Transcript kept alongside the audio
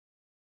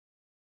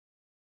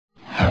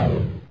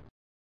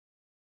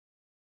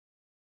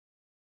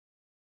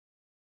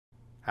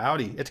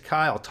Howdy, it's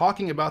Kyle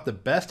talking about the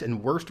best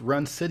and worst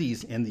run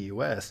cities in the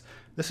US.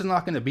 This is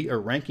not going to be a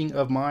ranking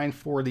of mine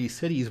for these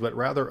cities, but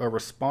rather a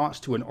response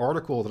to an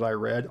article that I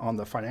read on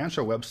the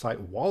financial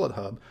website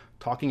WalletHub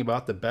talking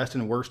about the best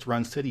and worst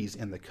run cities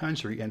in the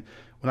country. And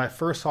when I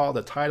first saw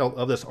the title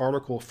of this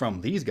article from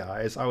these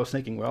guys, I was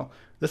thinking, well,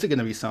 this is going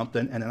to be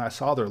something. And then I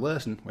saw their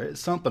list and it's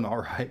something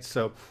all right.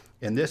 So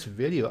in this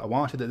video, I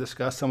wanted to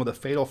discuss some of the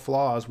fatal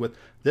flaws with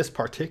this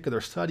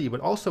particular study, but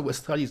also with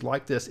studies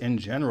like this in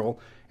general,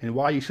 and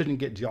why you shouldn't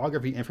get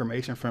geography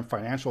information from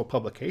financial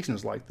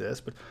publications like this.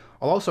 But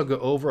I'll also go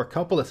over a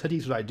couple of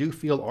cities that I do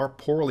feel are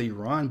poorly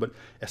run, but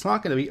it's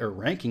not going to be a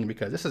ranking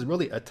because this is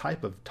really a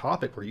type of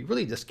topic where you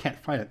really just can't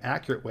find an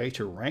accurate way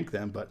to rank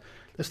them. But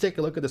let's take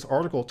a look at this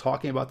article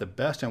talking about the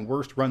best and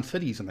worst run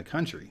cities in the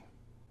country.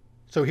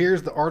 So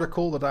here's the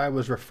article that I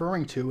was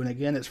referring to, and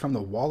again, it's from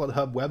the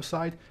WalletHub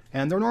website,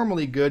 and they're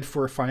normally good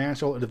for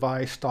financial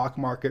advice, stock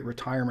market,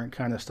 retirement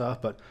kind of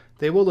stuff, but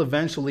they will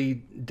eventually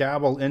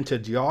dabble into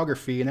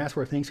geography, and that's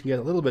where things can get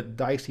a little bit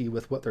dicey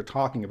with what they're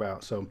talking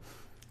about. So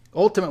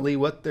ultimately,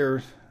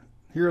 here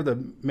are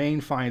the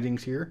main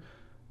findings here.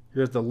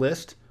 Here's the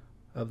list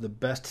of the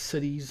best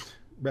cities,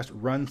 best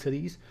run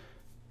cities.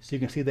 So you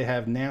can see they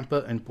have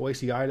Nampa and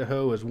Boise,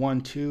 Idaho as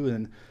 1, 2,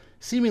 and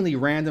seemingly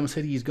random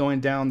cities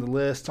going down the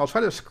list. I'll try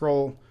to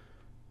scroll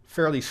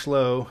fairly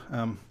slow.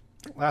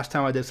 Last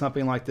time I did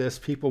something like this,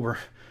 people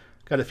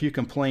got a few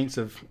complaints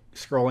of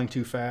scrolling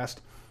too fast.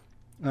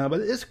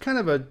 But it's kind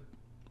of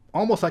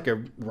almost like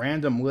a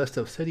random list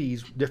of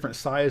cities, different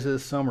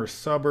sizes. Some are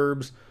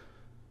suburbs,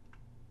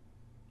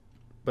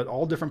 but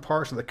all different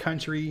parts of the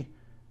country.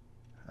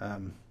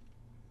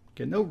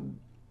 Get no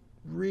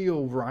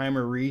real rhyme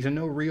or reason,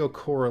 no real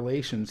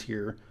correlations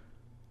here.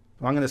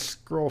 I'm going to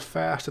scroll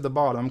fast to the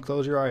bottom.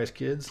 Close your eyes,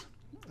 kids.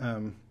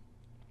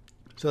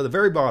 So at the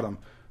very bottom,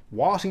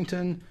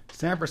 Washington,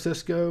 San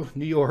Francisco,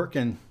 New York,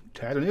 and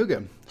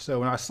Chattanooga. So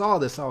when I saw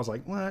this, I was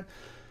like, what?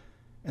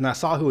 And I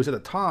saw who was at the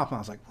top, and I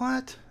was like,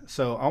 what?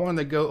 So I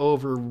wanted to go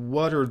over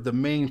what are the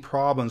main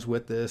problems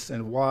with this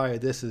and why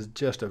this is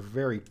just a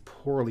very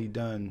poorly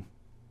done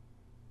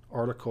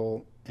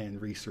article and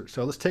research.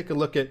 So let's take a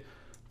look at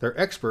their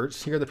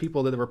experts. Here are the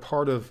people that were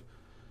part of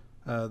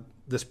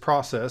this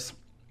process.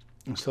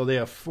 And so they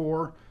have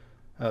 4.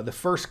 The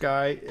first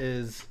guy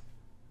is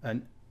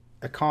an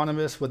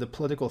economist with a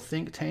political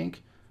think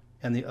tank,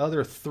 and the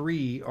other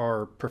 3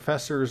 are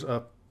professors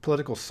of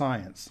political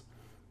science.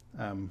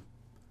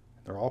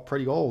 They're all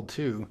pretty old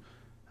too.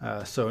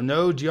 So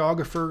no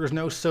geographers,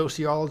 no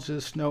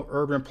sociologists, no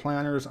urban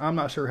planners. I'm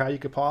not sure how you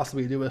could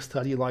possibly do a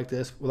study like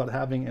this without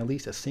having at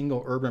least a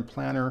single urban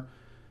planner.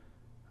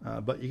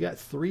 But you got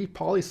 3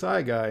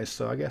 poli-sci guys,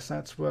 so I guess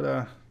that's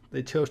what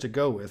they chose to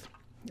go with.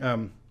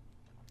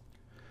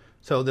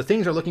 So the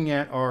things they're looking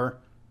at are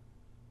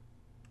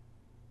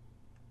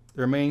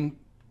their main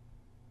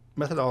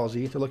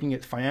methodology. They're looking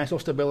at financial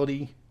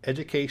stability,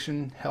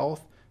 education,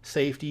 health,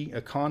 safety,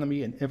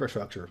 economy, and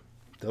infrastructure.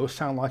 Those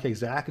sound like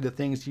exactly the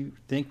things you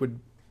think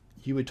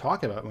you would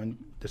talk about when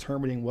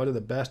determining what are the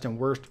best and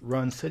worst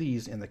run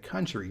cities in the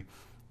country.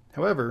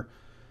 However,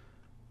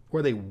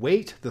 where they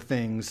weight the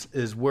things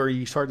is where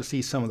you start to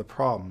see some of the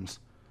problems.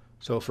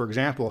 So for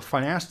example,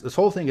 this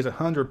whole thing is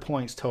 100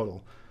 points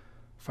total.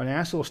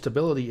 Financial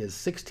stability is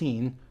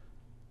 16,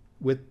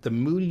 with the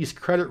Moody's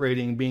credit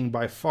rating being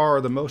by far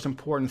the most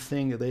important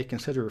thing that they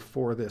consider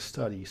for this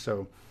study.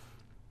 So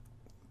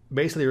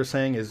basically they're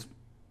saying is,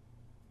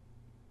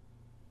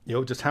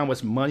 just how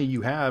much money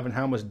you have and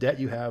how much debt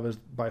you have is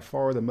by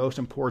far the most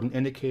important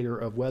indicator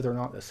of whether or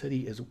not the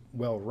city is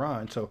well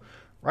run. So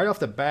right off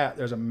the bat,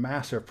 there's a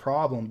massive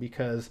problem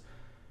because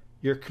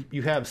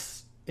you have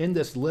in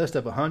this list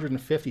of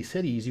 150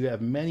 cities, you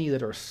have many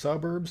that are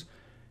suburbs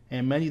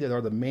and many that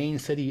are the main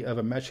city of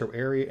a metro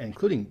area,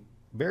 including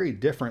very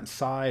different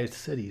sized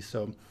cities.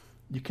 So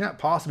you cannot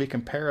possibly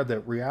compare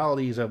the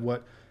realities of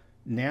what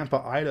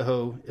Nampa,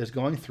 Idaho is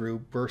going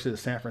through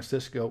versus San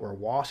Francisco or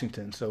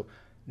Washington. So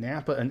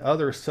Nampa and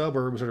other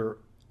suburbs that are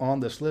on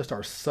this list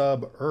are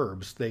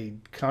suburbs. They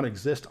cannot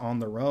exist on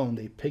their own.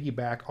 They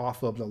piggyback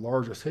off of the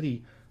larger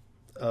city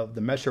of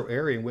the metro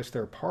area in which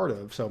they're part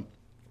of. So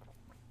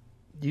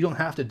you don't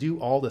have to do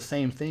all the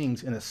same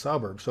things in a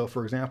suburb. So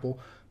for example,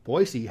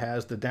 Boise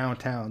has the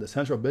downtown, the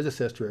central business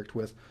district,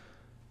 with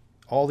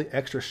all the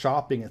extra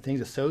shopping and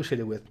things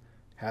associated with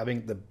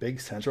having the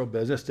big central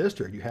business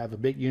district. You have a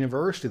big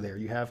university there.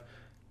 You have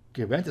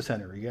convention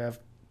center. You have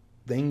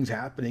things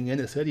happening in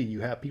the city. You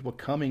have people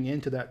coming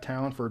into that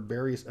town for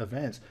various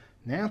events.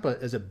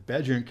 Nampa is a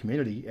bedroom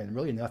community and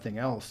really nothing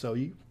else. So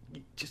you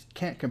just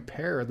can't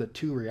compare the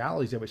 2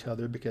 realities of each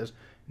other because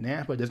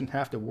Nampa doesn't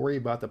have to worry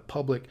about the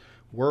public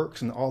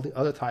works and all the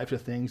other types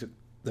of things that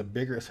the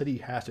bigger city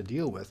has to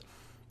deal with.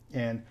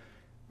 And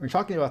when you're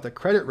talking about the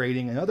credit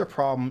rating, another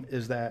problem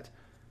is that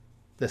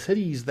the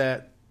cities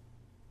that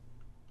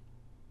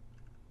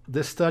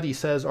this study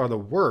says are the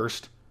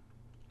worst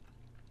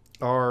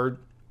are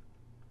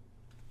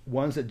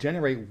ones that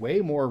generate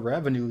way more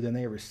revenue than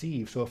they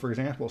receive. So for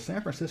example, San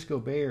Francisco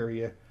Bay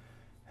Area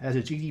has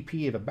a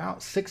GDP of about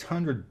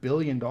 $600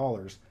 billion.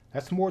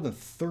 That's more than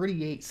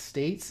 38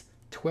 states,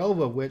 12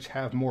 of which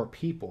have more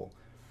people.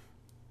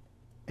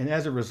 And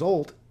as a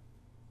result,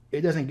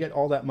 it doesn't get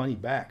all that money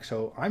back.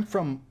 So I'm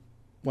from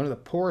one of the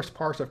poorest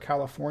parts of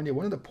California,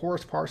 one of the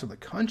poorest parts of the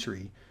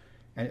country,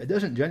 and it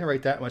doesn't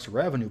generate that much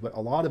revenue, but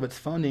a lot of its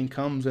funding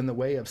comes in the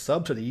way of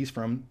subsidies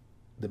from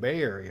the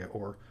Bay Area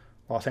or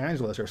Los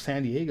Angeles or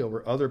San Diego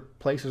or other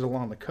places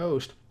along the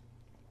coast.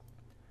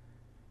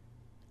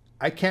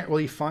 I can't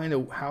really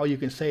find how you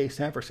can say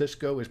San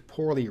Francisco is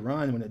poorly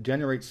run when it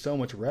generates so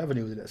much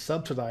revenue that it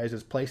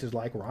subsidizes places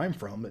like where I'm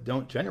from that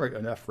don't generate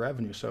enough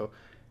revenue. So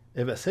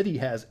if a city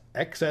has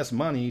excess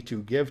money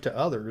to give to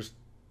others,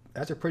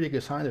 that's a pretty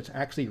good sign that it's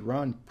actually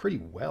run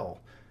pretty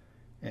well.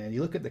 And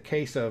you look at the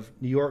case of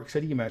New York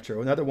City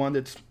Metro, another one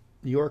that's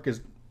New York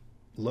is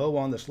low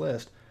on this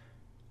list.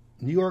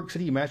 New York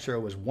City Metro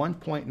was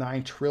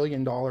 $1.9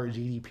 trillion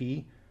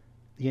GDP.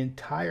 The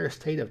entire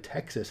state of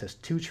Texas has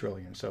 $2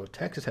 trillion. So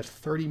Texas has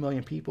 30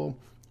 million people,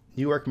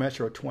 New York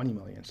Metro 20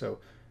 million. So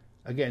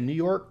again, New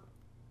York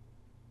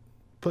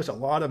puts a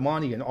lot of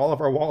money in all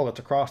of our wallets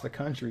across the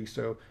country.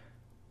 So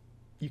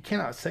you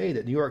cannot say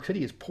that New York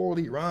City is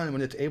poorly run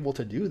when it's able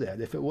to do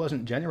that. If it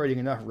wasn't generating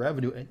enough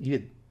revenue and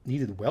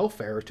needed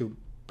welfare to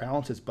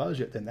balance its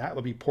budget, then that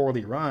would be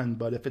poorly run.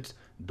 But if it's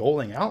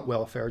doling out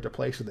welfare to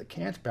places that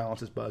can't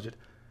balance its budget,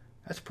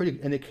 that's a pretty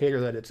good indicator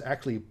that it's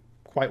actually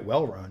quite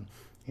well run.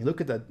 You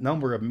look at the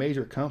number of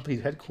major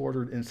companies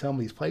headquartered in some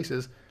of these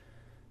places.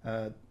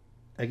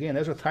 Again,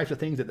 those are the types of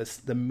things that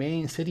the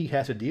main city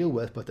has to deal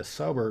with, but the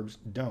suburbs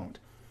don't.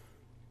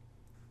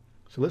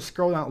 So let's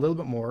scroll down a little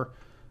bit more.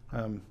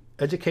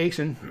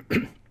 Education,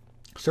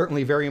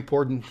 certainly very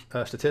important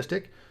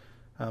statistic.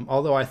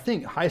 Although I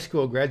think high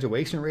school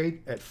graduation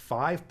rate at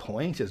 5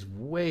 points is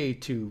way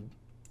too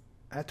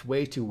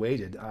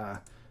weighted.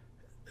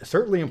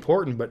 Certainly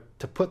important, but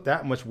to put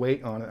that much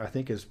weight on it, I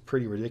think is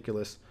pretty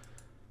ridiculous.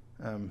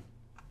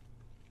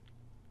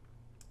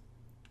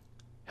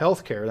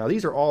 Healthcare. Now,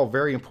 these are all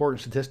very important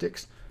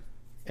statistics,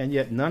 and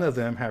yet none of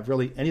them have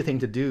really anything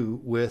to do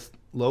with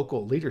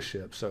local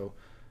leadership. So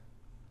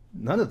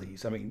none of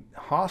these. I mean,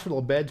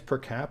 hospital beds per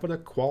capita,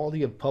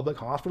 quality of public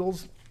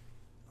hospitals.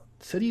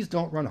 Cities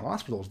don't run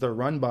hospitals. They're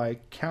run by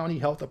county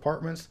health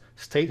departments,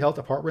 state health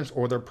departments,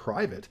 or they're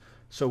private.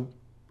 So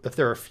if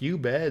there are few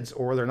beds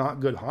or they're not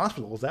good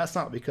hospitals, that's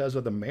not because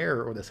of the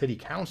mayor or the city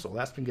council.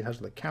 That's because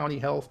of the county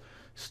health,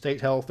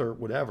 state health, or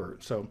whatever.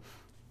 So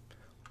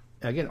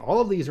again,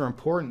 all of these are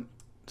important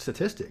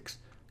statistics,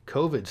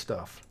 COVID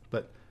stuff.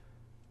 But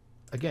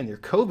again, your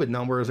COVID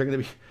numbers are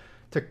going to be,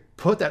 to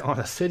put that on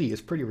a city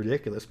is pretty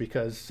ridiculous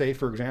because, say,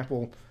 for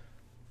example,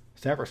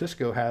 San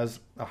Francisco has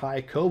a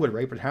high COVID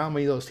rate, but how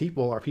many of those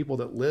people are people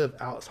that live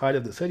outside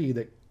of the city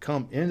that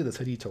come into the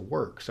city to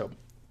work? So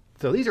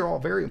these are all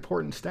very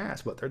important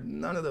stats, but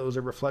none of those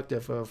are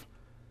reflective of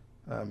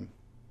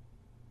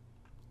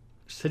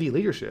city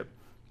leadership.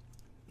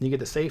 You get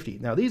the safety.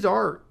 Now, these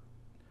are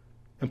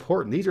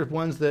important. These are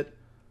ones that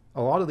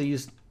a lot of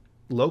these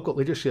local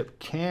leadership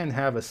can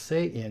have a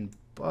say in,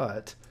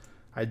 but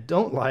I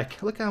don't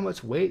look how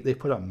much weight they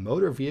put on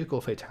motor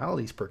vehicle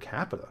fatalities per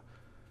capita.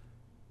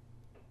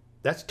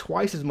 That's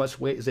twice as much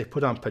weight as they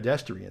put on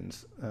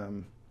pedestrians.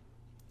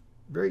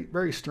 Very,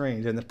 very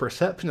strange. And the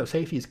perception of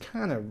safety is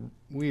kind of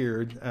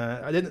weird.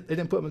 They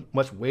didn't put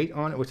much weight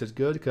on it, which is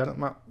good because I'm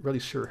not really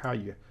sure how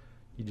you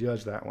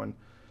judge that one.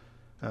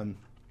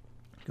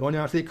 Going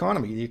down to the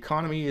economy. The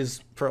economy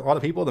is, for a lot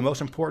of people, the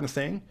most important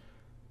thing.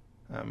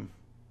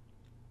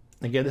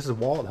 Again, this is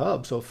Wallet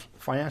Hub, so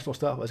financial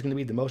stuff is going to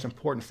be the most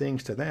important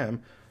things to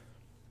them.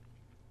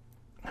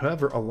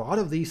 However, a lot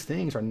of these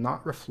things are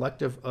not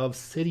reflective of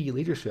city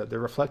leadership. They're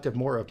reflective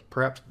more of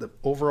perhaps the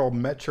overall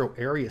metro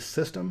area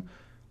system.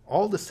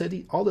 All the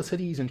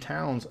cities and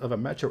towns of a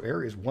metro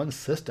area is one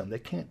system. They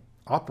can't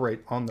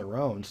operate on their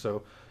own.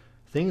 So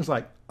things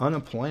like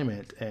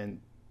unemployment and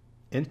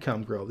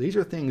income growth, these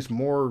are things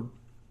more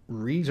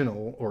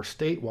regional or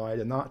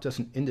statewide and not just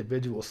an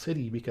individual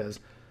city, because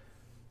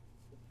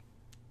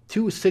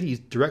two cities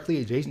directly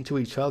adjacent to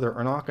each other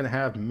are not going to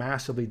have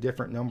massively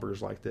different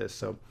numbers like this.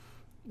 So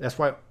that's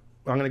why I'm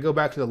going to go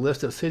back to the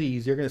list of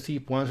cities. You're going to see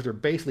ones that are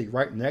basically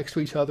right next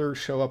to each other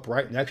show up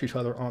right next to each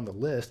other on the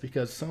list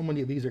because so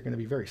many of these are going to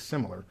be very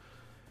similar.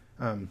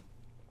 And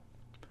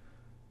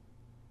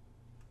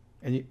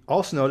you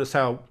also notice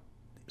how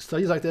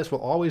studies like this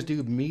will always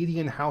do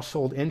median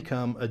household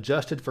income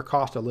adjusted for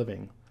cost of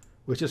living,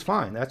 which is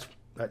fine.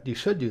 You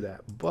should do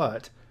that,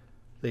 but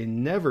they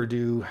never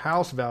do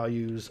house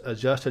values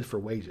adjusted for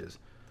wages.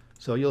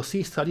 So you'll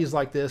see studies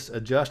like this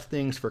adjust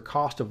things for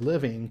cost of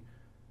living,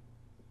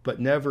 but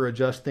never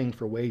adjust things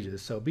for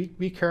wages. So be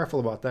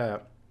careful about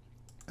that.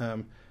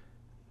 And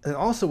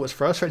also what's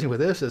frustrating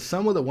with this is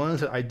some of the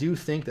ones that I do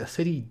think the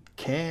city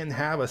can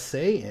have a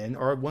say in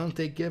are ones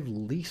they give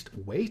least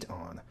weight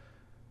on.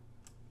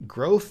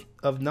 Growth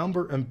of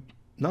number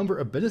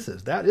of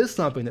businesses. That is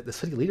something that the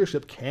city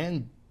leadership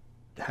can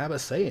have a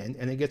say in,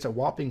 and it gets a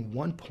whopping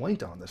 1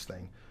 point on this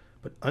thing.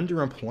 But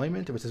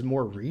underemployment, which is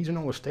more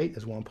regional or state,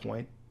 is 1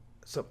 point.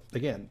 So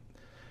again,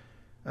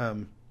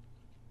 another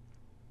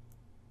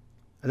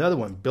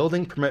one,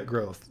 building permit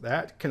growth.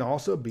 That can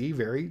also be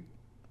very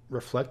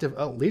reflective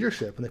of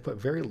leadership, and they put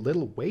very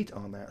little weight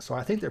on that. So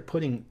I think they're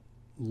putting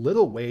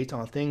little weight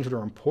on things that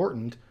are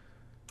important,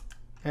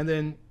 and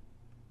then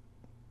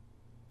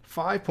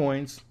 5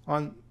 points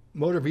on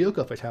motor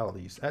vehicle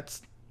fatalities.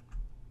 That's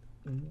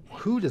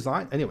who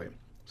designed anyway.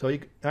 So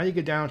now you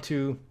get down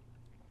to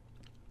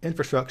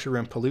infrastructure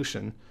and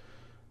pollution.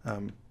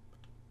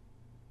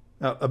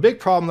 Now, a big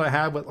problem that I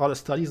have with a lot of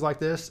studies like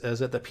this is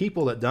that the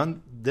people that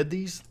did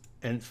these,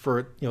 and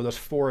for those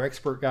 4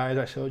 expert guys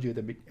I showed you at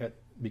the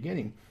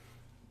beginning,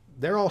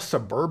 they're all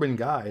suburban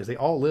guys. They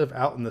all live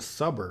out in the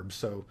suburbs.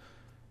 So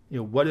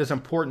what is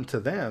important to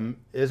them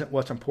isn't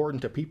what's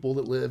important to people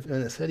that live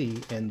in the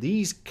city. And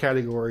these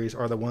categories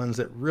are the ones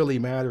that really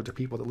matter to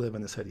people that live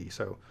in the city.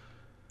 So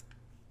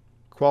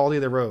quality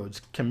of the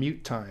roads,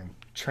 commute time,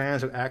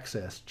 transit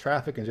access,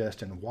 traffic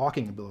congestion,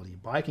 walking ability,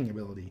 biking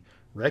ability,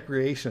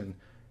 recreation,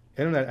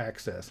 internet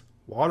access,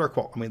 water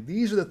quality. I mean,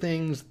 these are the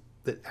things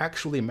that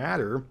actually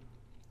matter.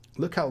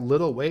 Look how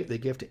little weight they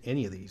give to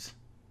any of these.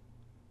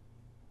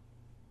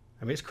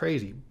 I mean, it's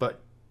crazy,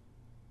 but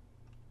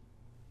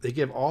they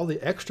give all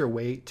the extra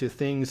weight to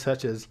things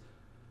such as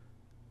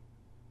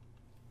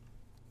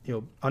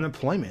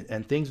unemployment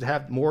and things that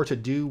have more to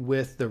do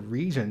with the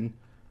region.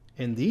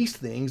 And these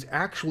things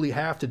actually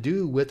have to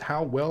do with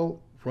how well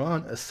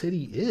run a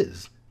city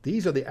is.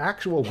 These are the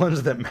actual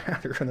ones that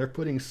matter, and they're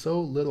putting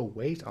so little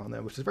weight on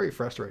them, which is very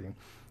frustrating.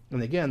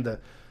 And again, the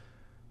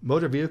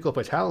motor vehicle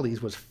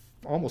fatalities was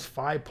almost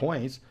 5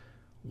 points,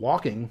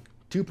 walking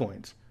 2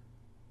 points,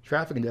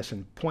 traffic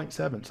congestion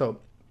 0.7. So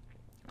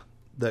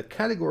the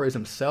categories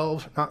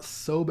themselves not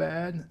so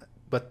bad,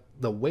 but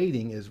the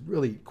weighting is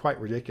really quite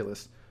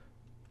ridiculous.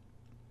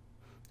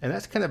 And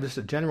that's kind of just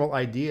a general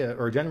idea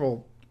or a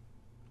general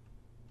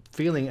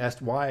feeling as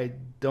to why I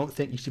don't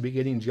think you should be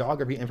getting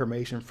geography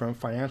information from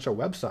financial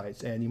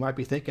websites. And you might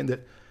be thinking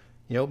that,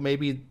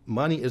 maybe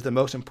money is the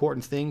most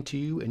important thing to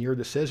you in your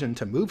decision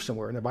to move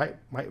somewhere, and it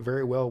might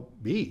very well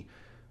be.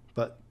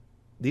 But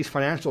these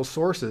financial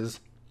sources,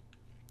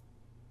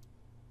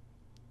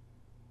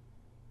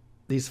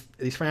 these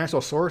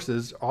financial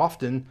sources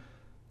often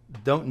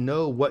don't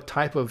know what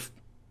type of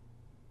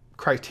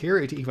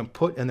criteria to even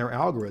put in their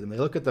algorithm. They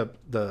look at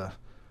the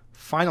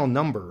final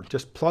number,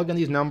 just plug in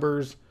these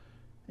numbers,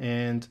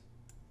 and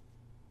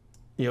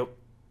the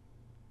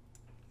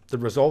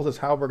result is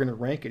how we're going to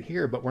rank it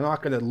here, but we're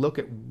not going to look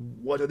at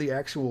what are the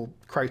actual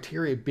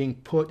criteria being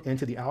put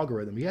into the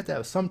algorithm. You have to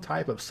have some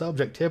type of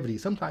subjectivity,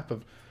 some type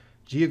of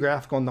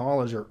geographical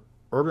knowledge or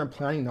urban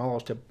planning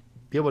knowledge to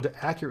be able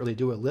to accurately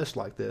do a list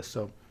like this.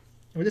 So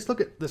just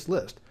look at this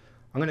list.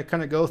 I'm going to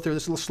kind of go through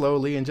this a little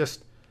slowly, and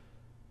just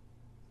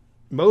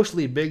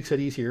mostly big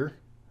cities here.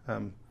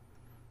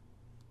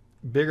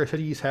 Bigger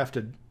cities have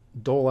to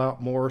dole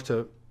out more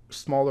to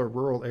smaller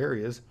rural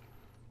areas.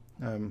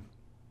 And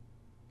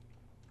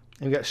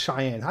we got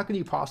Cheyenne. How can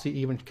you possibly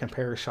even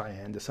compare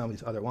Cheyenne to some of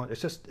these other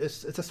ones?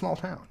 It's a small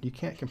town. You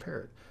can't compare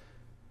it.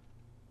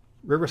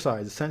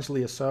 Riverside is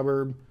essentially a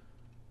suburb.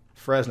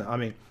 Fresno. I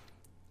mean,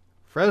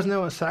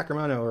 Fresno and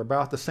Sacramento are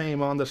about the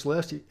same on this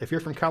list. If you're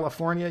from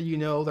California,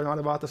 they're not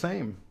about the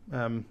same.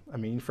 I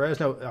mean,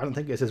 Fresno, I don't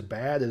think it's as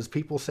bad as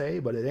people say,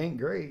 but it ain't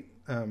great.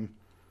 So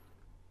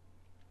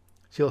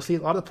you'll see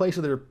a lot of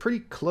places that are pretty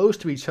close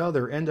to each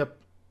other end up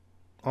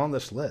on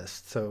this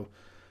list. So,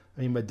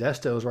 I mean,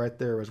 Modesto's right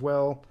there as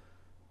well.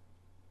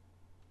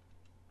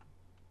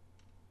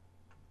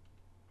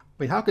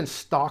 I mean, how can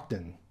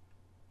Stockton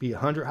be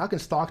 100? How can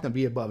Stockton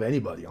be above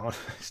anybody?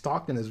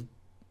 Stockton is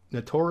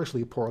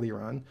notoriously poorly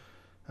run.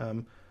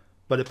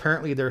 But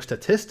apparently their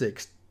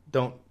statistics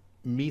don't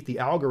meet the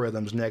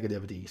algorithm's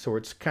negativity. So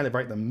it's kind of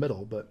right in the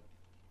middle, but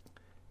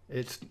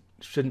it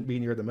shouldn't be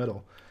near the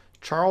middle.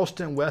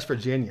 Charleston, West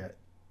Virginia,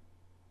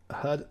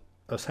 HUD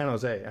of San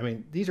Jose. I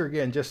mean, these are,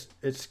 again,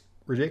 it's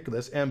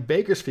ridiculous. And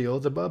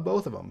Bakersfield's above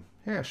both of them.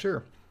 Yeah,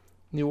 sure.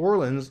 New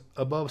Orleans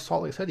above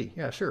Salt Lake City.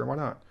 Yeah, sure. Why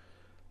not?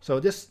 So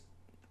it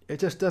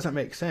just doesn't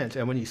make sense.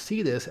 And when you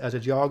see this as a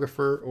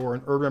geographer or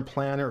an urban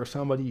planner or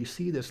somebody, you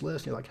see this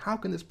list, and you're like, how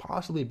can this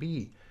possibly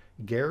be?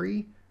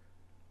 Gary?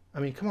 I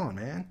mean, come on,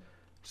 man.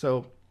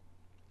 So,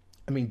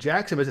 I mean,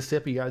 Jackson,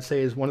 Mississippi, I'd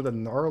say is one of the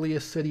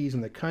gnarliest cities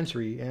in the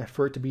country, and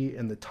for it to be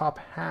in the top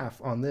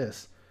half on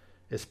this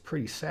is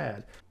pretty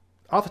sad.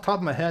 Off the top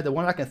of my head, the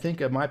one I can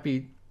think of might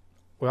be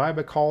what I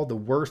would call the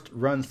worst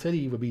run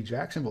city would be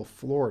Jacksonville,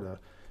 Florida,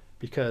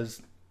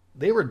 because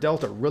they were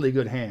dealt a really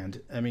good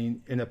hand. I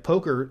mean, in a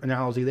poker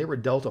analogy, they were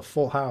dealt a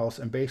full house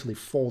and basically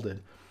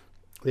folded.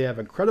 They have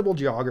incredible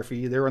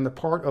geography. They're in the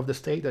part of the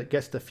state that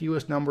gets the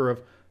fewest number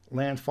of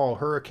landfall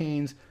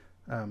hurricanes.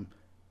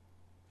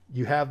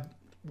 You have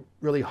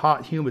really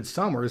hot, humid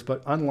summers,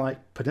 but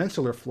unlike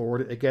peninsular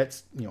Florida, it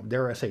gets,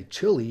 dare I say,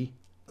 chilly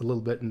a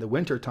little bit in the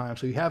winter time.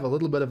 So you have a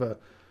little bit of a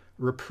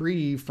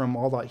reprieve from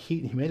all that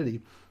heat and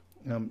humidity.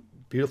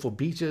 Beautiful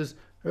beaches.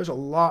 There's a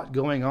lot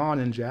going on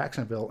in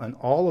Jacksonville, and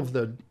all of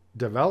the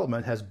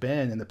development has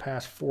been in the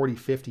past 40,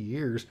 50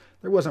 years.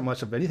 There wasn't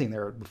much of anything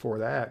there before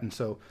that. And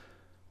so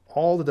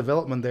all the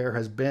development there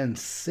has been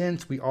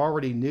since we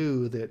already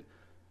knew that,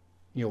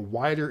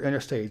 wider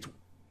interstates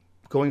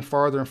going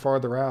farther and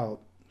farther out,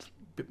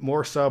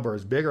 more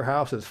suburbs, bigger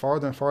houses,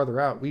 farther and farther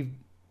out.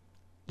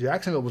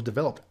 Jacksonville was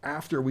developed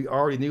after we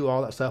already knew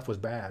all that stuff was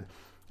bad.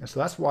 And so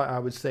that's why I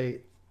would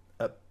say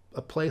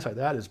a place like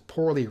that is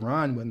poorly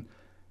run when,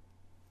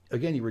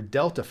 again, you were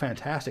dealt a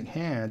fantastic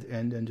hand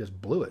and then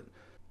just blew it.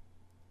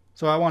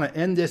 So I want to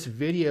end this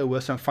video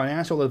with some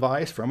financial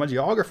advice from a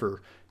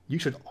geographer. You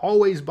should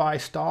always buy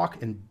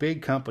stock in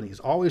big companies,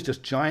 always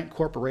just giant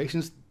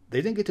corporations.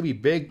 They didn't get to be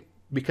big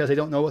because they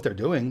don't know what they're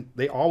doing.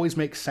 They always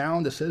make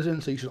sound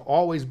decisions. So you should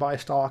always buy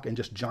stock in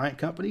just giant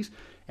companies.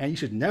 And you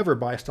should never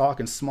buy stock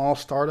in small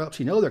startups.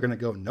 You know they're going to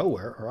go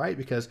nowhere, all right?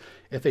 Because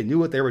if they knew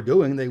what they were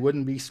doing, they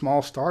wouldn't be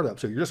small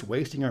startups. So you're just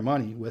wasting your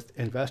money with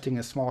investing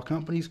in small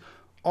companies.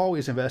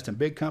 Always invest in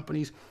big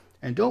companies.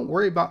 And don't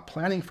worry about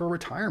planning for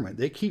retirement.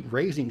 They keep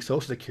raising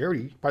Social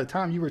Security. By the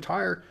time you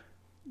retire,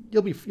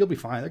 you'll be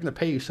fine. They're going to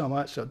pay you so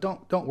much. So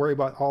don't worry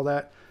about all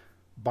that.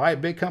 Buy a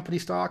big company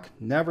stock,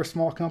 never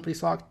small company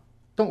stock.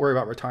 Don't worry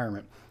about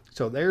retirement.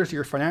 So there's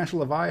your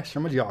financial advice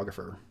from a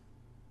geographer.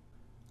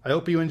 I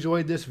hope you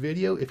enjoyed this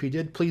video. If you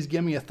did, please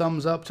give me a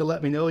thumbs up to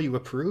let me know you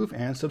approve,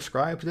 and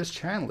subscribe to this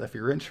channel if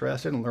you're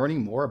interested in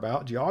learning more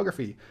about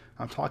geography.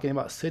 I'm talking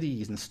about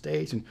cities and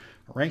states and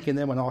ranking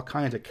them in all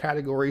kinds of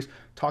categories,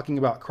 talking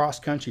about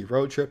cross-country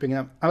road tripping.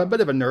 I'm a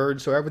bit of a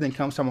nerd, so everything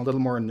comes from a little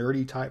more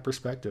nerdy type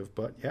perspective.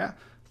 But yeah,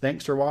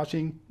 thanks for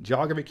watching.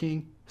 Geography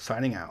King,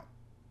 signing out.